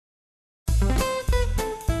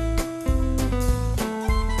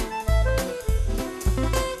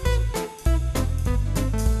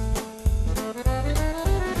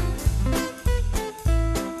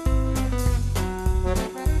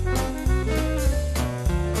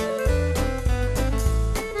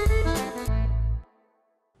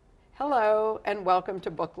and welcome to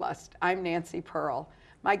Book Lust. I'm Nancy Pearl.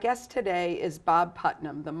 My guest today is Bob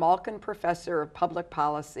Putnam, the Malkin Professor of Public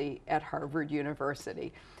Policy at Harvard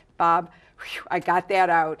University. Bob, whew, I got that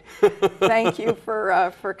out. Thank you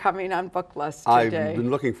for coming on Book Lust today. I've been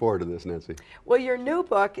looking forward to this, Nancy. Well, your new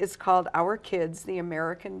book is called Our Kids, The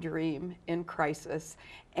American Dream in Crisis.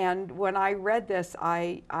 And when I read this,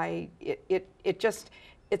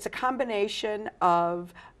 it's a combination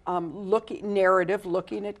of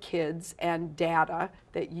looking at kids and data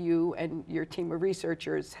that you and your team of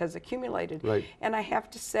researchers has accumulated. Right. And I have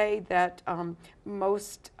to say that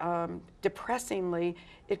most depressingly,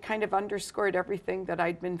 it kind of underscored everything that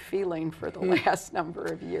I'd been feeling for the last number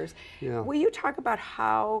of years. Yeah. Will you talk about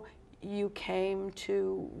how you came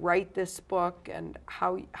to write this book and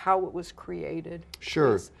how it was created?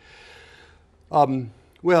 Sure. Please?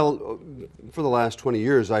 Well, for the last 20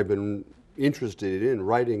 years, I've been interested in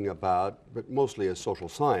writing about, but mostly as social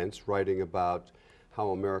science, writing about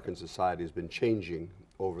how American society has been changing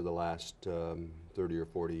over the last 30 or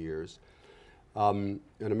 40 years. And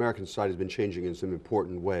American society has been changing in some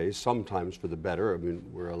important ways, sometimes for the better. I mean,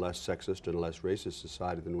 we're a less sexist and a less racist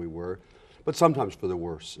society than we were, but sometimes for the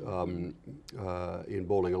worse. In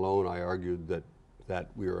Bowling Alone, I argued that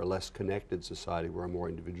we are a less connected society. We're a more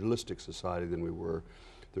individualistic society than we were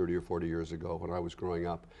 30 or 40 years ago when I was growing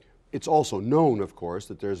up. It's also known, of course,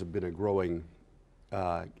 that there's been a growing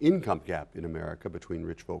income gap in America between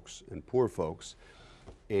rich folks and poor folks.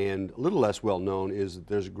 And a little less well known is that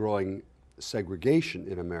there's growing segregation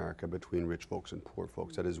in America between rich folks and poor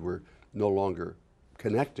folks. That is, we're no longer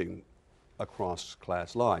connecting across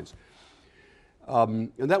class lines. And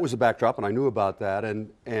that was a backdrop, and I knew about that,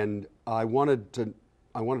 and I wanted to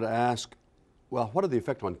ask, well, what are the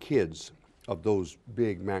effect on kids of those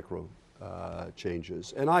big macro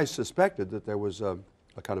changes? And I suspected that there was a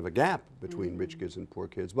kind of a gap between rich kids and poor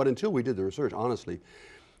kids. But until we did the research, honestly,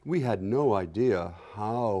 we had no idea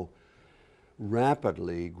how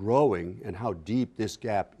rapidly growing and how deep this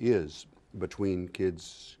gap is between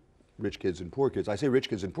kids, rich kids and poor kids. I say rich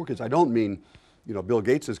kids and poor kids, I don't mean, you know, Bill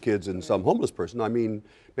Gates's kids and some homeless person. I mean,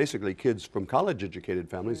 basically kids from college-educated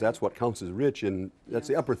families. That's what counts as rich, and that's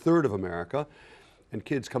the upper third of America. And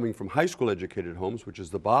kids coming from high school educated homes, which is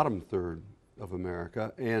the bottom third of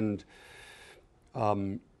America. And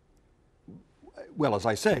well, as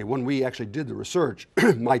I say, when we actually did the research,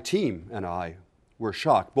 my team and I were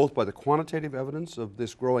shocked both by the quantitative evidence of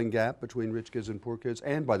this growing gap between rich kids and poor kids,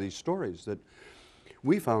 and by these stories that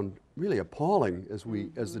we found really appalling as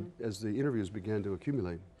the interviews began to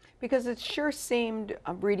accumulate. Because it sure seemed,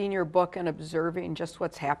 reading your book and observing just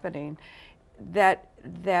what's happening, that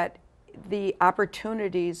the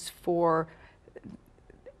opportunities for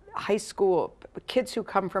high school kids who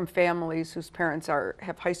come from families whose parents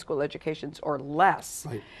have high school educations or less,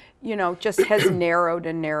 right, you know, just has narrowed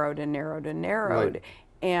and narrowed and narrowed and narrowed. Right.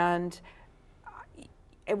 And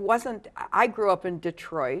it wasn't, I grew up in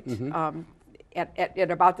Detroit,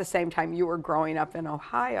 at about the same time you were growing up in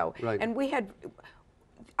Ohio. Right. And we had,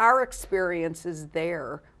 our experiences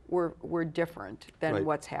there were different than Right.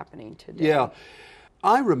 what's happening today. Yeah.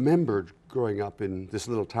 I remembered growing up in this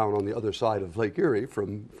little town on the other side of Lake Erie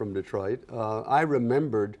from Detroit. I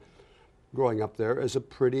remembered growing up there as a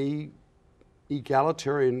pretty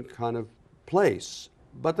egalitarian kind of place.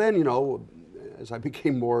 But then, you know, as I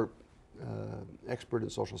became more expert in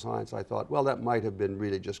social science, I thought, well, that might have been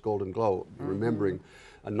really just Golden Glow, remembering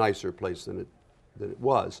a nicer place than it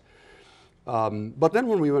was. But then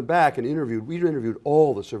when we went back and we interviewed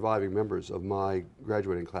all the surviving members of my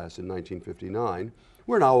graduating class in 1959.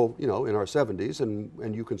 We're now, you know, in our 70s,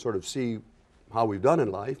 and you can sort of see how we've done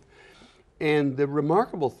in life. And the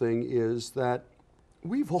remarkable thing is that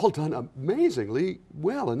we've all done amazingly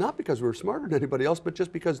well, and not because we're smarter than anybody else, but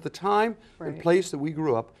just because the time and place that we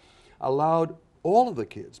grew up allowed all of the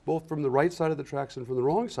kids, both from the right side of the tracks and from the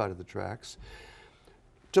wrong side of the tracks,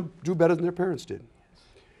 to do better than their parents did.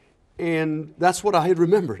 And that's what I had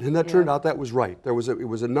remembered, and that turned out that was right. It was a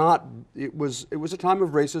time of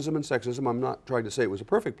racism and sexism. I'm not trying to say it was a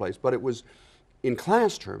perfect place, but it was, in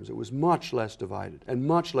class terms, it was much less divided and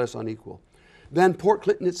much less unequal than Port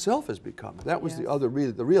Clinton itself has become. That was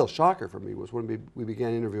the real shocker for me, was when we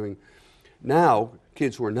began interviewing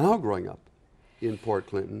kids who are now growing up in Port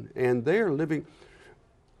Clinton, and they are living.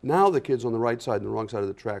 Now the kids on the right side and the wrong side of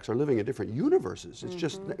the tracks are living in different universes. It's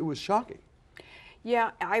just, it was shocking.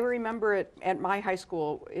 Yeah, I remember it at my high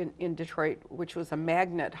school in Detroit, which was a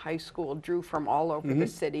magnet high school, drew from all over the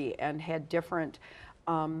city and had different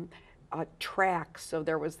tracks. So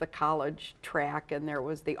there was the college track, and there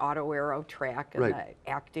was the auto aero track, and the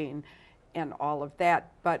acting and all of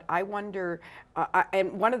that. But I wonder,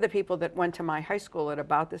 and one of the people that went to my high school at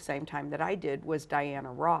about the same time that I did was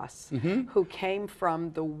Diana Ross, who came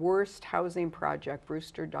from the worst housing project,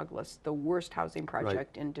 Brewster Douglas, the worst housing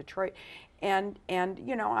project in Detroit. And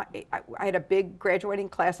you know, I had a big graduating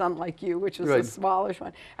class, unlike you, which was a smallish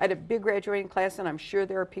one. I had a big graduating class, and I'm sure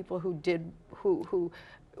there are people who did, who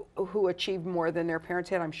achieved more than their parents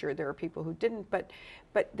had. I'm sure there are people who didn't, but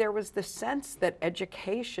there was the sense that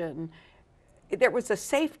education, there was a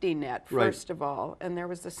safety net, first of all, and there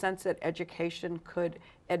was the sense that education could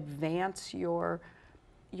advance your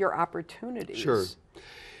opportunities. Sure.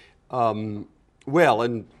 Well,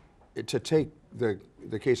 and to take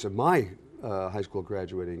the case of my high school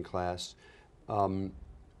graduating class,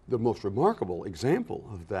 the most remarkable example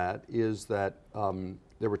of that is that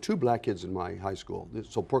there were 2 black kids in my high school.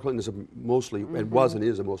 So Port Clinton is a mostly, and was and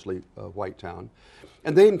is a mostly white town.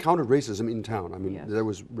 And they encountered racism in town. I mean, there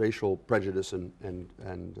was racial prejudice and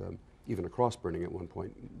even a cross burning at one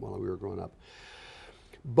point while we were growing up.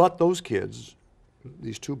 But those kids,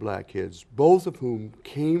 these 2 black kids, both of whom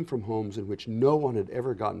came from homes in which no one had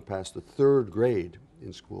ever gotten past the 3rd grade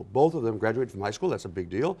in school. Both of them graduated from high school. That's a big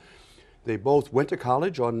deal. They both went to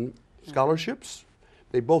college on scholarships.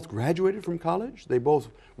 They both graduated from college. They both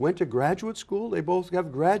went to graduate school. They both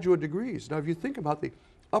have graduate degrees. Now, if you think about the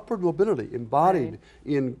upward mobility embodied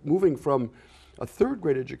in moving from a 3rd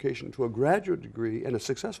grade education to a graduate degree and a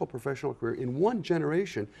successful professional career in one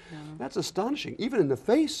generation, that's astonishing, even in the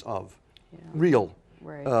face of real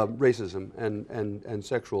racism and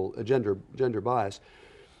sexual gender bias.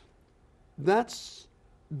 That's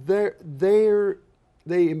they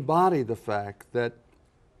embody the fact that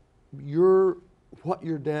what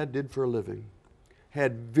your dad did for a living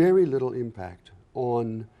had very little impact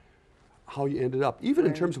on how you ended up, even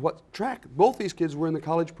in terms of what track. Both these kids were in the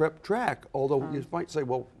college prep track, although you might say,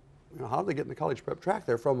 well, you know, how did they get in the college prep track?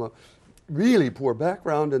 They're from a really poor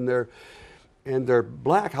background, and they're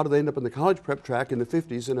black. How did they end up in the college prep track in the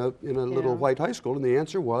 50s in a little white high school? And the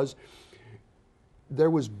answer was there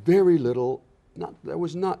was very little.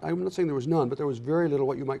 I'm not saying there was none, but there was very little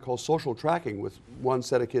what you might call social tracking, with one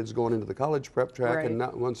set of kids going into the college prep track and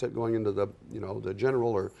not one set going into the, you know, the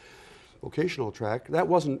general or vocational track. That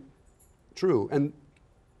wasn't true. And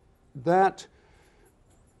that,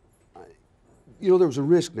 you know, there was a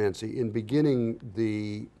risk, Nancy, in beginning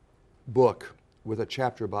the book with a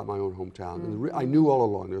chapter about my own hometown. And I knew all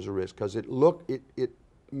along there was a risk, because it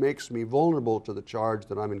makes me vulnerable to the charge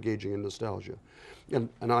that I'm engaging in nostalgia.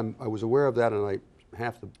 And I was aware of that, and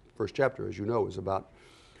half the first chapter, as you know, is about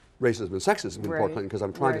racism and sexism in Port Clinton, because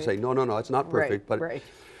I'm trying to say, no, it's not perfect. But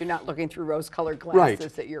you're not looking through rose-colored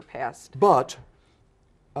glasses at your past. But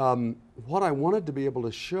what I wanted to be able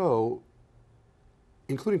to show,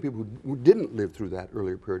 including people who didn't live through that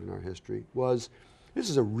earlier period in our history, was this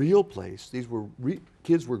is a real place. These were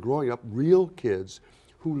kids were growing up, real kids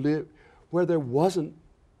who lived where there wasn't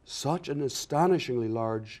such an astonishingly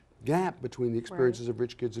large gap between the experiences of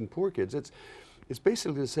rich kids and poor kids. It's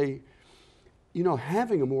basically to say, you know,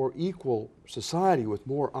 having a more equal society with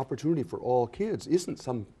more opportunity for all kids isn't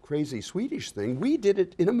some crazy Swedish thing. We did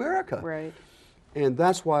it in America. Right. And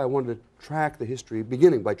that's why I wanted to track the history,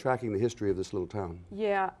 beginning by tracking the history of this little town.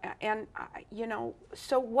 Yeah, and you know,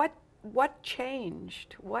 so what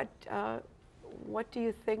changed? What do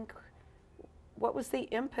you think? What was the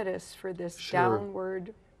impetus for this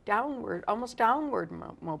downward, almost downward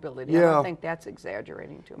mobility? I don't think that's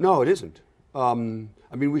exaggerating too much. No, it isn't. I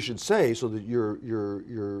mean, we should say, so that your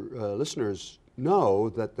listeners know,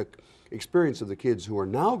 that the experience of the kids who are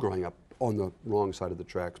now growing up on the wrong side of the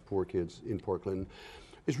tracks, poor kids in Port Clinton,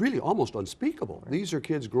 is really almost unspeakable. These are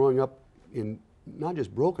kids growing up in not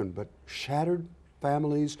just broken, but shattered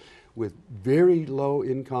families with very low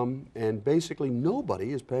income, and basically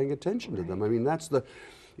nobody is paying attention to them. I mean,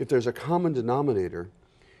 if there's a common denominator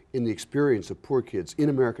in the experience of poor kids in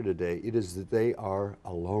America today, it is that they are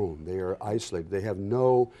alone. They are isolated. They have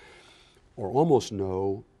no, or almost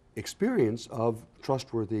no, experience of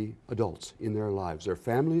trustworthy adults in their lives. Their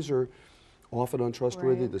families are often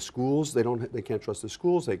untrustworthy. The schools, they can't trust the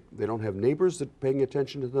schools. They don't have neighbors that are paying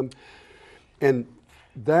attention to them. And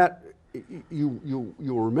that, you'll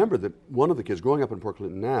remember that one of the kids growing up in Port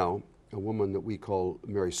Clinton now, a woman that we call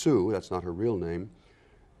Mary Sue, that's not her real name,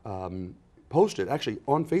 posted, actually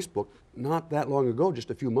on Facebook not that long ago, just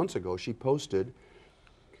a few months ago, she posted,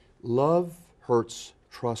 "Love hurts,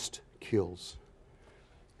 trust kills."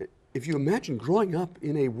 If you imagine growing up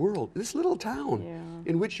in a world, this little town,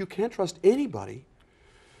 in which you can't trust anybody,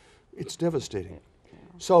 it's devastating.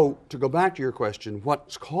 So to go back to your question,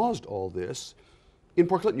 what's caused all this? in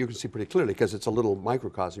Port Clinton you can see pretty clearly because it's a little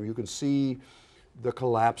microcosm. You can see the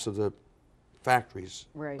collapse of the factories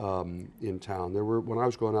Right. In town. There were, when I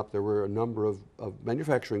was growing up, there were a number of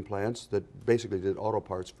manufacturing plants that basically did auto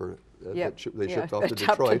parts for Yep. they shipped off to shipped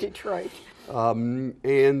Detroit. Detroit.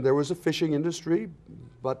 And there was a fishing industry,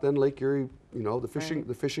 but then Lake Erie, you know, the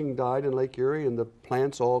Right. fishing died in Lake Erie, and the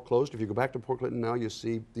plants all closed. If you go back to Port Clinton now, you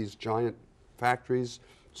see these giant factories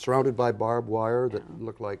surrounded by barbed wire that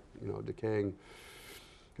look like, you know, decaying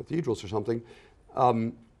cathedrals or something.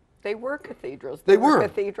 They were cathedrals. They were.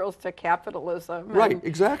 cathedrals to capitalism. Right, and-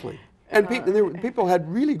 exactly. And people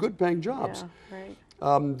had really good paying jobs. Yeah,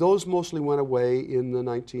 right. Those mostly went away in the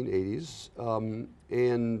 1980s,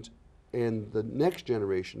 and the next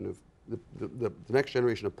generation of the next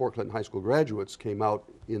generation of Port Clinton High School graduates came out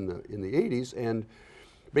in the 80s and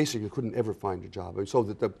basically couldn't ever find a job. And so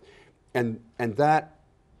and that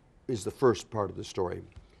is the first part of the story.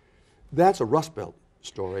 That's a Rust Belt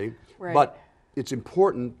story, Right. but it's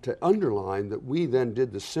important to underline that we then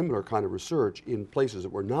did the similar kind of research in places that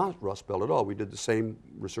were not Rust Belt at all. We did the same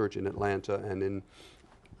research in Atlanta and in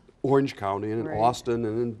Orange County and in Right. Austin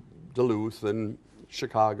and in Duluth and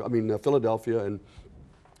Chicago, Philadelphia and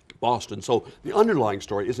Boston. So the underlying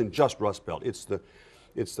story isn't just Rust Belt. It's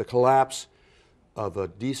the collapse of a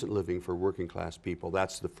decent living for working class people.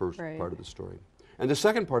 That's the first Right. part of the story. And the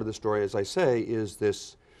second part of the story, as I say, is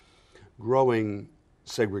this growing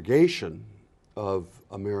segregation of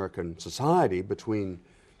American society between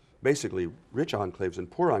basically rich enclaves and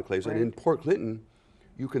poor enclaves. Right. And in Port Clinton,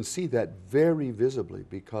 you can see that very visibly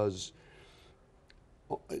because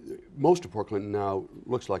most of Port Clinton now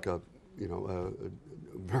looks like a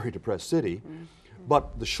very depressed city. Mm-hmm.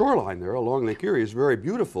 But the shoreline there along Lake Erie is very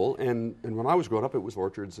beautiful, and when I was growing up, it was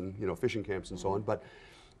orchards and fishing camps and so on. But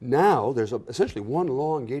now there's essentially one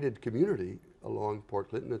long gated community along Port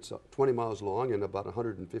Clinton. It's 20 miles long and about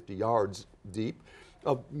 150 yards deep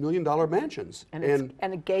of $1 million mansions. And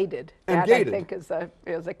gated. And That gated. I think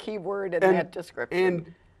is a key word in that description.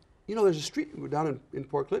 And there's a street down in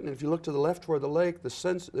Port Clinton, and if you look to the left toward the lake,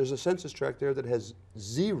 there's a census tract there that has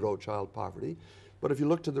 0 child poverty. But if you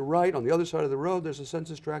look to the right, on the other side of the road, there's a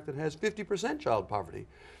census tract that has 50% child poverty.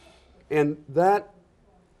 And that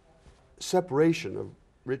separation of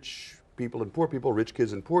rich people and poor people, rich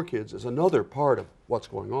kids and poor kids, is another part of what's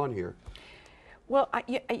going on here. Well,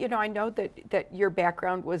 I know that your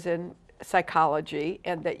background was in psychology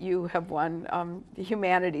and that you have won the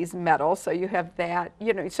humanities medal, so you have that.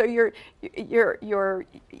 So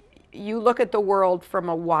you look at the world from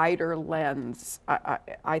a wider lens,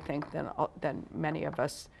 I think, than many of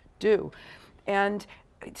us do, and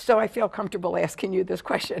so I feel comfortable asking you this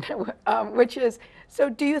question, which is: so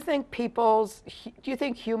do you think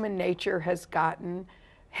human nature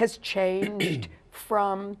has changed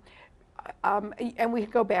from? And we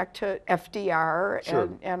go back to FDR Sure.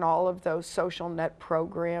 and all of those social net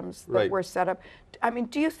programs that Right. were set up. I mean,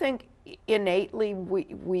 do you think innately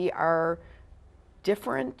we are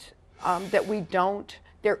different? That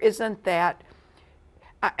there isn't that.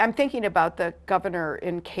 I'm thinking about the governor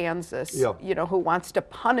in Kansas, Yeah. who wants to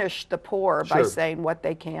punish the poor by Sure. saying what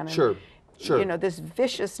they can. And, Sure. This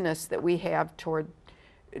viciousness that we have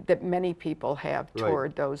that many people have Right.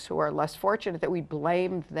 toward those who are less fortunate, that we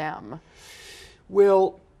blame them.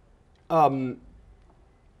 Well,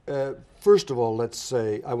 first of all,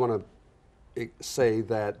 I want to say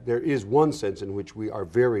that there is one sense in which we are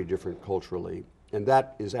very different culturally, and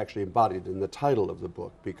that is actually embodied in the title of the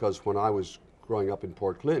book, because when I was growing up in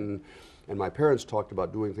Port Clinton and my parents talked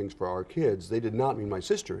about doing things for our kids, they did not mean my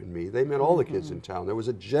sister and me. They meant all the kids in town. There was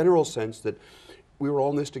a general sense that we were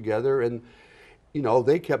all in this together, and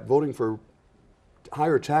they kept voting for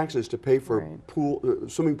higher taxes to pay for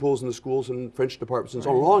Right. swimming pools in the schools and French departments and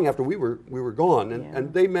so on, long after we were gone. And, Yeah.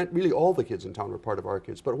 and they meant really all the kids in town were part of our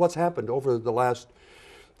kids. But what's happened over the last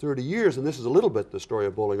 30 years, and this is a little bit the story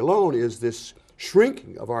of Bowling Alone, is this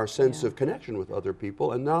shrinking of our sense Yeah. of connection with other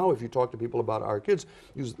people. And now if you talk to people about our kids,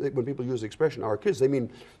 when people use the expression our kids, they mean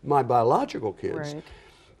my biological kids. Right.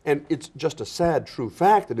 And it's just a sad, true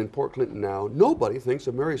fact that in Port Clinton now, nobody thinks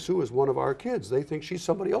of Mary Sue as one of our kids. They think she's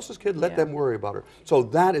somebody else's kid. Let Yeah. them worry about her. So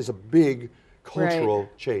that is a big cultural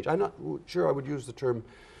change. I'm not sure I would use the term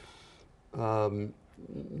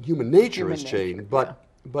human nature has changed, but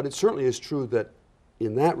it certainly is true that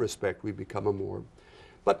in that respect we become a more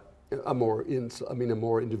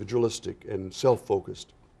individualistic and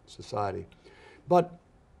self-focused society. But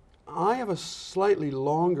I have a slightly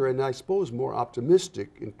longer and I suppose more optimistic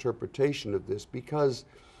interpretation of this, because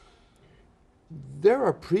there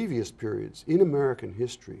are previous periods in American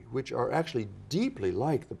history which are actually deeply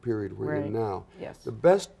like the period we're in Right. now. Yes. The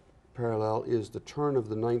best parallel is the turn of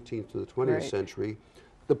the 19th to the 20th Right. century,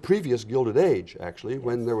 the previous Gilded Age, actually,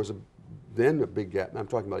 when there was then a big gap. I'm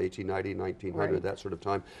talking about 1890, 1900, Right. that sort of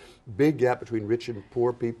time. Big gap between rich and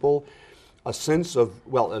poor people. A sense of,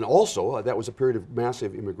 well, and also that was a period of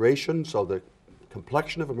massive immigration, so the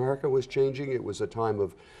complexion of America was changing. It was a time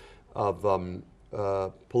of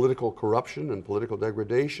political corruption and political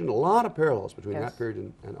degradation. A lot of parallels between Yes. that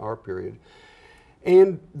period and our period.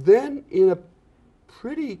 And then in a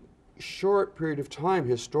pretty short period of time,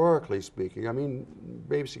 historically speaking, I mean,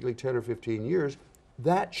 basically 10 or 15 years,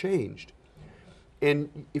 that changed.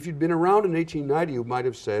 And if you'd been around in 1890, you might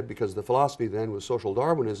have said, because the philosophy then was social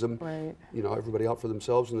Darwinism, Right. you know, everybody out for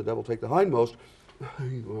themselves and the devil take the hindmost.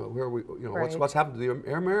 Where are we, you know, Right. what's happened to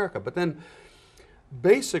the America? But then,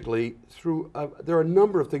 basically, through there are a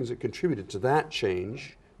number of things that contributed to that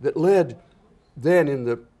change that led then in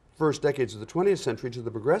the first decades of the 20th century to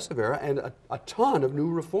the progressive era and a ton of new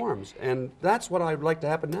reforms. And that's what I'd like to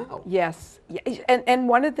happen now. Yes, and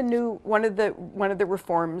one of the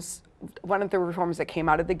reforms that came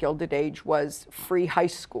out of the Gilded Age was free high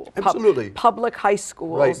school, Absolutely. public high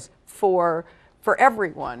schools Right. for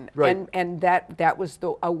everyone, Right. and that was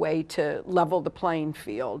a way to level the playing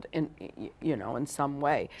field in some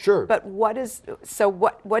way. Sure. But what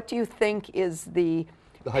do you think is the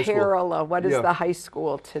high school. parallel? What is Yeah. the high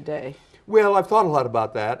school today? Well, I've thought a lot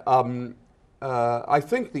about that. I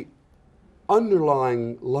think the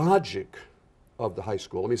underlying logic of the high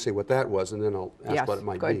school, let me say what that was, and then I'll ask Yes, what it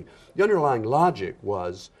might good. be. The underlying logic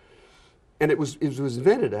was, and it was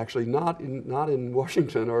invented actually not in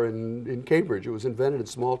Washington or in Cambridge. It was invented in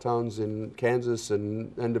small towns in Kansas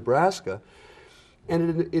and Nebraska,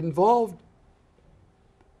 and it involved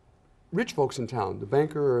rich folks in town, the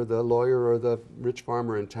banker or the lawyer or the rich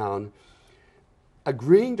farmer in town,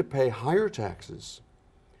 agreeing to pay higher taxes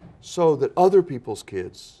so that other people's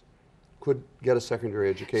kids could get a secondary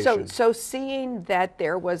education. So seeing that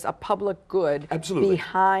there was a public good Absolutely.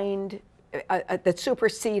 behind that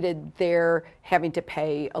superseded their having to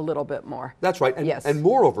pay a little bit more. That's right. And, Yes. and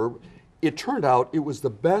moreover, it turned out it was the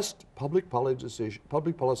best public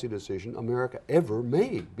policy decision America ever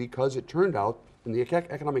made, because it turned out, and the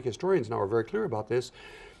economic historians now are very clear about this,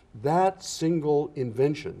 that single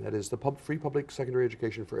invention, that is the free public secondary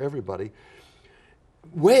education for everybody,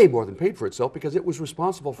 way more than paid for itself, because it was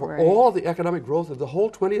responsible for Right. all of the economic growth of the whole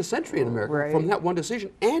 20th century in America Right. from that one decision,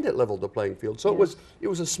 and it leveled the playing field. So it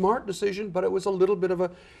was a smart decision, but it was a little bit of a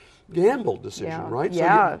gamble decision, Yeah. right?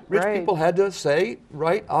 Yeah, So rich right. people had to say,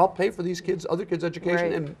 right, I'll pay for these other kids'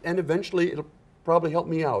 education, Right. and eventually it'll probably help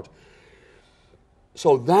me out.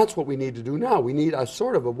 So that's what we need to do now. We need a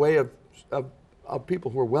sort of a way of people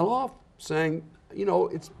who are well off saying, you know,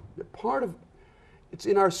 it's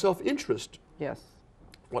in our self-interest, Yes.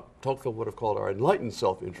 what Tocqueville would have called our enlightened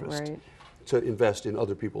self-interest, Right. to invest in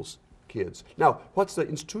other people's kids. Now, what's the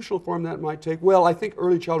institutional form that might take? Well, I think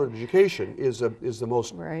early childhood education is the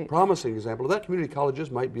most Right. promising example of that. Community colleges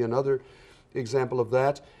might be another example of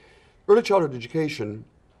that. Early childhood education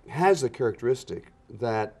has the characteristic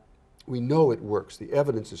that we know it works. The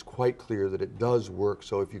evidence is quite clear that it does work.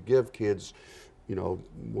 So if you give kids,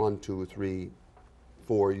 1, 2, 3,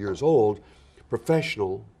 4 years old,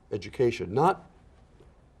 professional education, not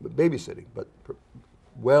babysitting, but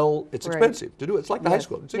it's Right. expensive to do it. It's like the high Yes.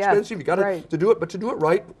 school. It's Yes. expensive. You got Right. to do it, but to do it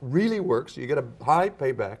right really works. You get a high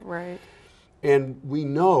payback. Right. And we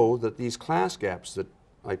know that these class gaps that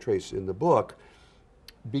I trace in the book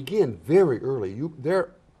begin very early. The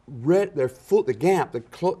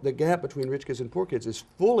gap between rich kids and poor kids is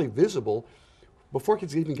fully visible before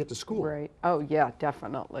kids even get to school. Right. Oh yeah,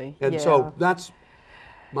 definitely. And yeah. so that's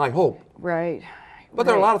my hope. Right. But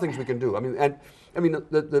there are a Right. lot of things we can do.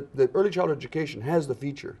 The early childhood education has the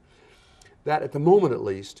feature that, at the moment at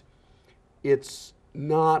least, it's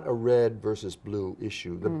not a red versus blue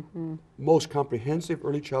issue. The most comprehensive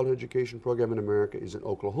early childhood education program in America is in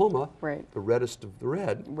Oklahoma, Right. the reddest of the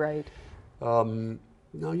red. Right.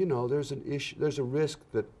 Now, there's an issue. There's a risk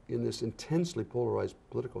that in this intensely polarized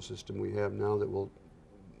political system we have now, that will,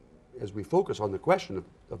 as we focus on the question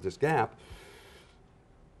of this gap,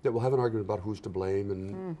 that we'll have an argument about who's to blame,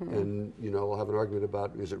 and we'll have an argument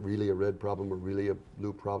about, is it really a red problem or really a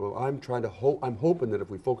blue problem? I'm hoping that if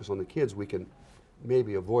we focus on the kids, we can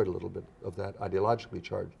maybe avoid a little bit of that ideologically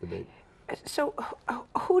charged debate. So,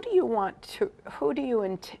 who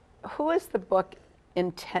is the book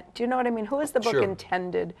intended? Do you know what I mean? Who is the book Sure.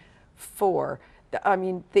 intended for?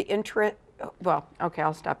 well, okay,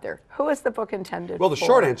 I'll stop there. Who is the book intended for? Well, the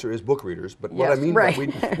short answer is book readers, but what I Yes, mean, right.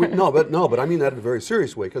 but I mean that in a very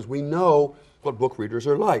serious way, because we know what book readers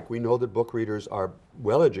are like. We know that book readers are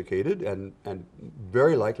well educated and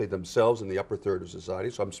very likely themselves in the upper third of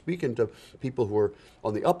society. So I'm speaking to people who are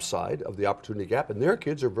on the upside of the opportunity gap, and their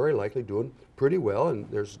kids are very likely doing pretty well. And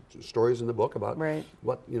there's stories in the book about Right.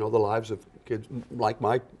 what, you know, the lives of kids like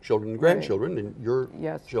my children and grandchildren and your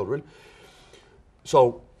Yes. children.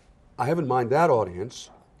 So I have in mind that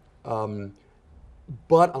audience,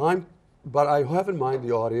 but I have in mind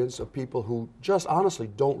the audience of people who just honestly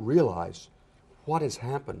don't realize what has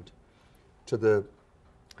happened to the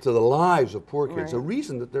lives of poor kids. Right. The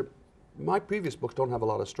reason that my previous books don't have a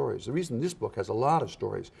lot of stories, the reason this book has a lot of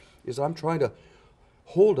stories, is I'm trying to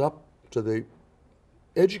hold up to the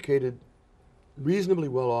educated, reasonably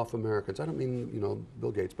well-off Americans. I don't mean, you know,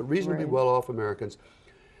 Bill Gates, but reasonably Right. well-off Americans.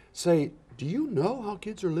 Say, do you know how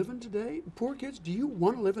kids are living today? Poor kids, do you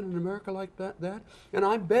want to live in an America like that? And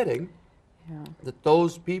I'm betting that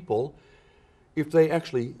those people, if they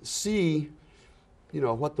actually see, you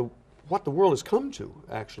know, what the world has come to,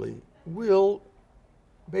 actually, will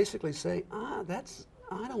basically say, I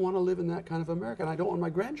don't want to live in that kind of America, and I don't want my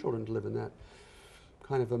grandchildren to live in that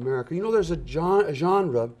kind of America. You know, there's a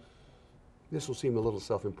genre. This will seem a little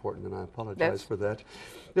self-important, and I apologize for that.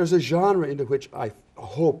 There's a genre into which I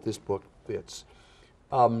hope this book fits.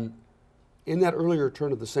 In that earlier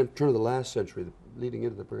turn of the last century, leading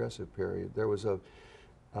into the progressive period, there was a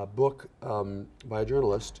book by a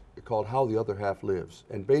journalist called How the Other Half Lives.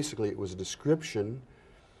 And basically it was a description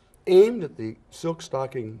aimed at the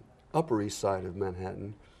silk-stocking Upper East Side of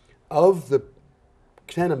Manhattan of the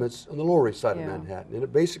tenements on the Lower East Side of Manhattan. And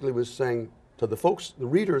it basically was saying to the folks, the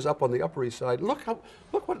readers up on the Upper East Side, look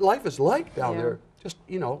what life is like down there, just,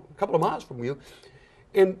 you know, a couple of miles from you.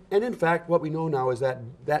 And in fact, what we know now is that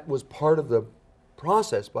that was part of the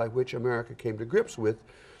process by which America came to grips with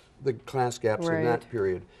the class gaps in that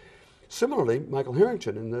period. Similarly, Michael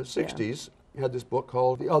Harrington in the 60s had this book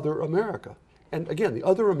called The Other America. And again, the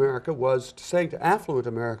other America was saying to affluent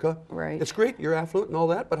America, it's great you're affluent and all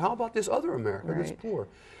that, but how about this other America that's poor?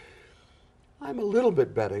 I'm a little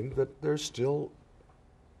bit betting that there's still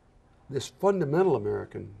this fundamental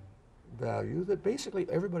American value that basically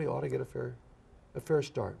everybody ought to get a fair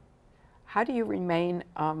start. How do you remain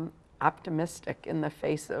optimistic in the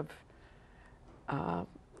face of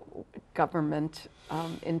government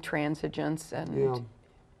intransigence and?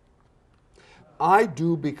 I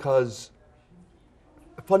do, because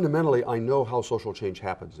fundamentally I know how social change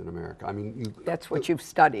happens in America. I mean, that's what you've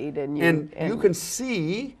studied, and you can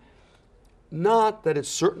see, not that it's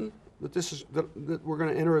certain that that we're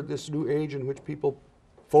going to enter this new age in which people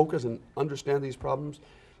focus and understand these problems,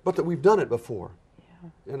 but that we've done it before.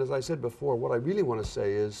 And as I said before, what I really want to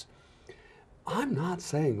say is, I'm not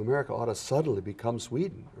saying America ought to suddenly become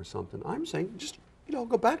Sweden or something. I'm saying just, you know,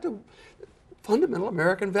 go back to fundamental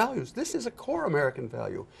American values. This is a core American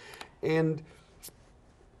value. And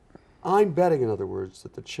I'm betting, in other words,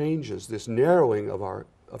 that the changes, this narrowing of our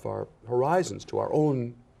horizons to our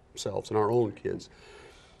own selves and our own kids,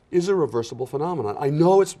 is a reversible phenomenon. I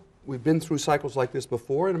know we've been through cycles like this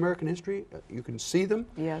before in American history. You can see them.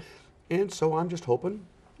 Yes. And so I'm just hoping,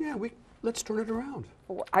 let's turn it around.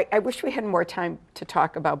 I wish we had more time to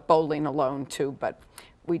talk about Bowling Alone too, but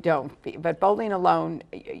we don't. But Bowling Alone,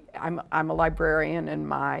 I'm a librarian, and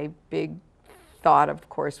my big thought, of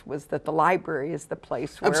course, was that the library is the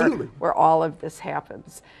place where all of this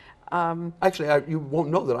happens. Actually, you won't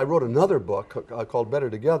know that I wrote another book called Better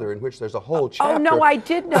Together, in which there's a whole chapter. Oh no, I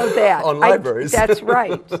did know that. on libraries. That's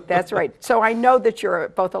right. That's right. So I know that you're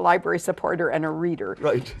both a library supporter and a reader.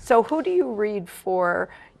 Right. So who do you read for?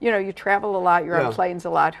 You know, you travel a lot. You're on planes a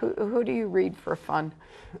lot. Who do you read for fun?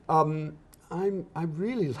 I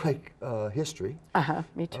really like history.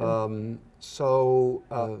 Me too.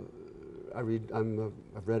 I've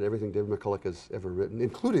read everything David McCulloch has ever written,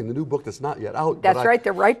 including the new book that's not yet out. That's right,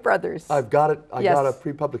 the Wright brothers. I've got it. I got a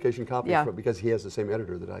pre-publication copy because he has the same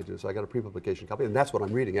editor that I do. So I got a pre-publication copy, and that's what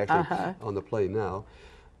I'm reading actually on the plane now.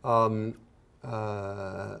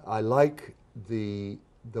 I like the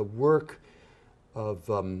work of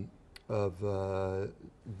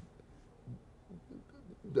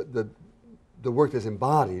the work that's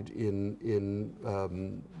embodied in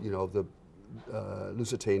you know, the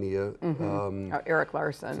Lusitania. Eric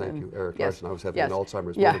Larson. Thank you, Eric Larson. I was having an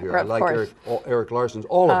Alzheimer's moment here. I like Eric Larson's,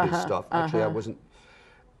 all of his stuff. Actually,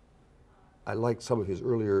 I liked some of his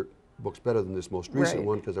earlier books better than this most recent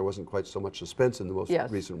one, because there wasn't quite so much suspense in the most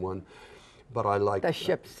recent one. but I like The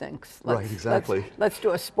ship sinks. Right, exactly. Let's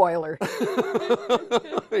do a spoiler.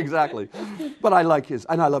 exactly. But I like his,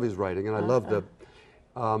 and I love his writing, and I love the.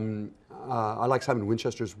 I like Simon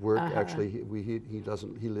Winchester's work. Actually,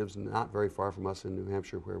 he lives not very far from us in New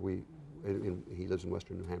Hampshire, where he lives in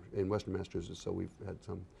Western New Hampshire, in Western Massachusetts. So we've had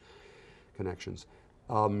some connections.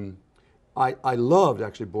 I loved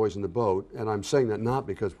actually Boys in the Boat, and I'm saying that not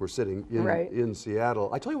because we're sitting in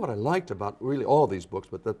Seattle. I tell you what I liked about really all these books,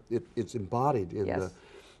 but it's embodied in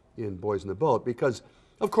in Boys in the Boat, because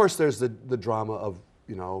of course there's the drama of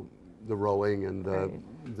the rowing and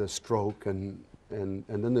the stroke and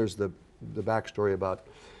then there's the backstory about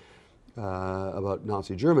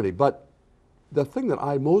Nazi Germany. But the thing that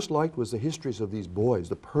I most liked was the histories of these boys,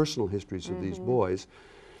 the personal histories of these boys.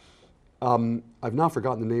 I've now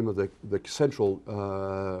forgotten the name of the central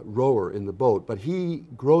rower in the boat, but he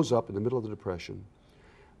grows up in the middle of the Depression.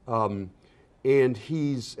 And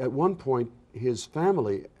he's, at one point, his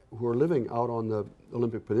family, who are living out on the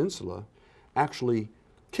Olympic Peninsula, actually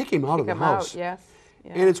kick him out of the house. Yes.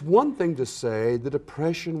 Yeah. And it's one thing to say the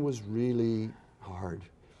Depression was really hard.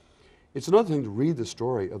 It's another thing to read the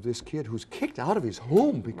story of this kid who's kicked out of his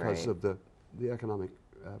home because of the economic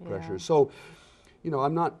pressure. So,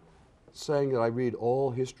 I'm not saying that I read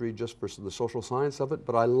all history just for the social science of it,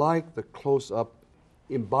 but I like the close-up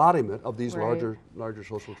embodiment of these larger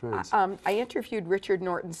social trends. I interviewed Richard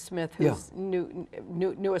Norton Smith, whose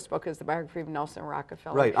newest book is the biography of Nelson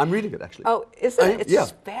Rockefeller. Right, I'm reading it actually. Oh, isn't it? It's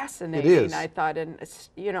just fascinating. It is. I thought, and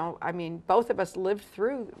I mean, both of us lived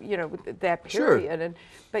through, that period,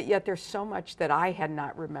 but yet there's so much that I had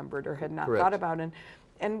not remembered or had not thought about,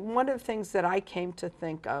 and one of the things that I came to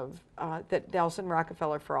think of, that Nelson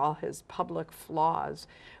Rockefeller, for all his public flaws,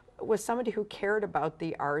 was somebody who cared about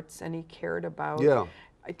the arts, and he cared about,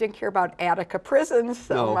 I didn't care about Attica prisons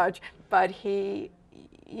so much, but he,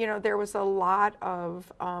 there was a lot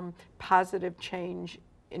of positive change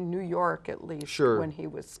in New York, at least, when he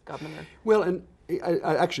was governor. Well, and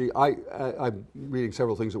I'm reading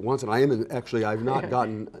several things at once, and I've not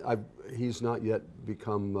gotten, he's not yet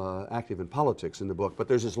become active in politics in the book, but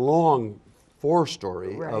there's this long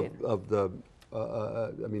forestory of the,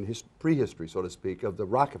 his prehistory, so to speak, of the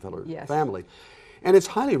Rockefeller family. And it's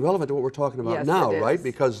highly relevant to what we're talking about now, right?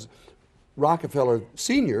 Because Rockefeller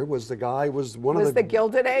Sr. was the guy, was the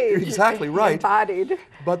Gilded Age. Exactly right. Embodied.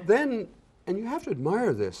 But then, and you have to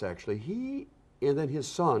admire this actually, he and then his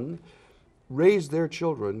son raised their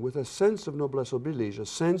children with a sense of noblesse oblige, a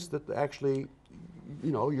sense that actually,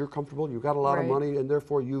 you're comfortable, you've got a lot of money, and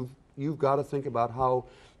therefore you've got to think about how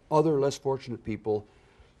other less fortunate people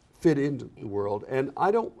fit into the world. And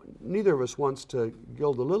neither of us wants to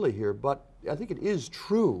gild the lily here, but I think it is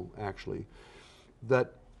true, actually,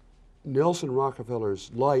 that Nelson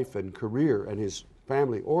Rockefeller's life and career and his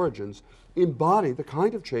family origins embody the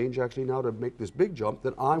kind of change, actually, now to make this big jump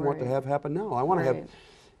that I want to have happen now. I want to have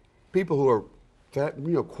people who are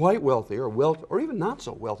quite wealthy or even not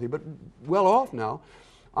so wealthy, but well off now.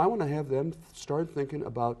 I want to have them start thinking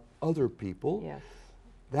about other people. Yes.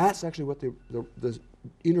 That's actually what the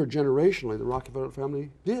intergenerationally the Rockefeller family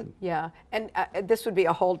did. Yeah, and this would be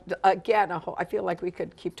a whole, I feel like we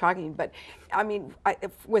could keep talking, but I mean,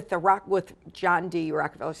 with John D.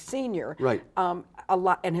 Rockefeller Sr., a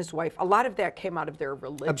lot, and his wife, a lot of that came out of their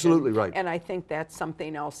religion. Absolutely right. And I think that's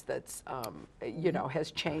something else that's,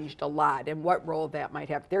 has changed a lot, and what role that might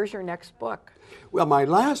have. There's your next book. Well, my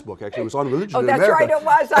last book actually was on religion in America. Oh, that's right, it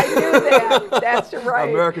was. I knew that. That's right.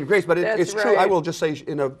 American Grace, but it's true. I will just say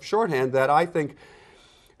in a shorthand that I think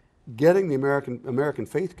getting the American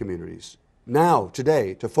faith communities now,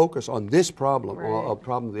 today, to focus on this problem, or a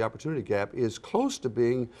problem of the opportunity gap, is close to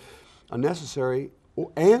being a necessary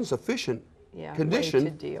and sufficient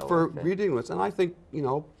condition for redealing with. And I think,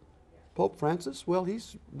 Pope Francis, well,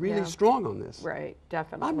 he's really strong on this. Right,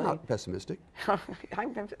 definitely. I'm not pessimistic.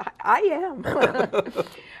 I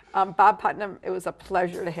am. Bob Putnam, it was a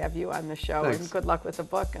pleasure to have you on the show. Thanks. And good luck with the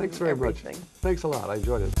book. Thanks very much. Everything. Thanks a lot. I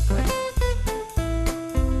enjoyed it.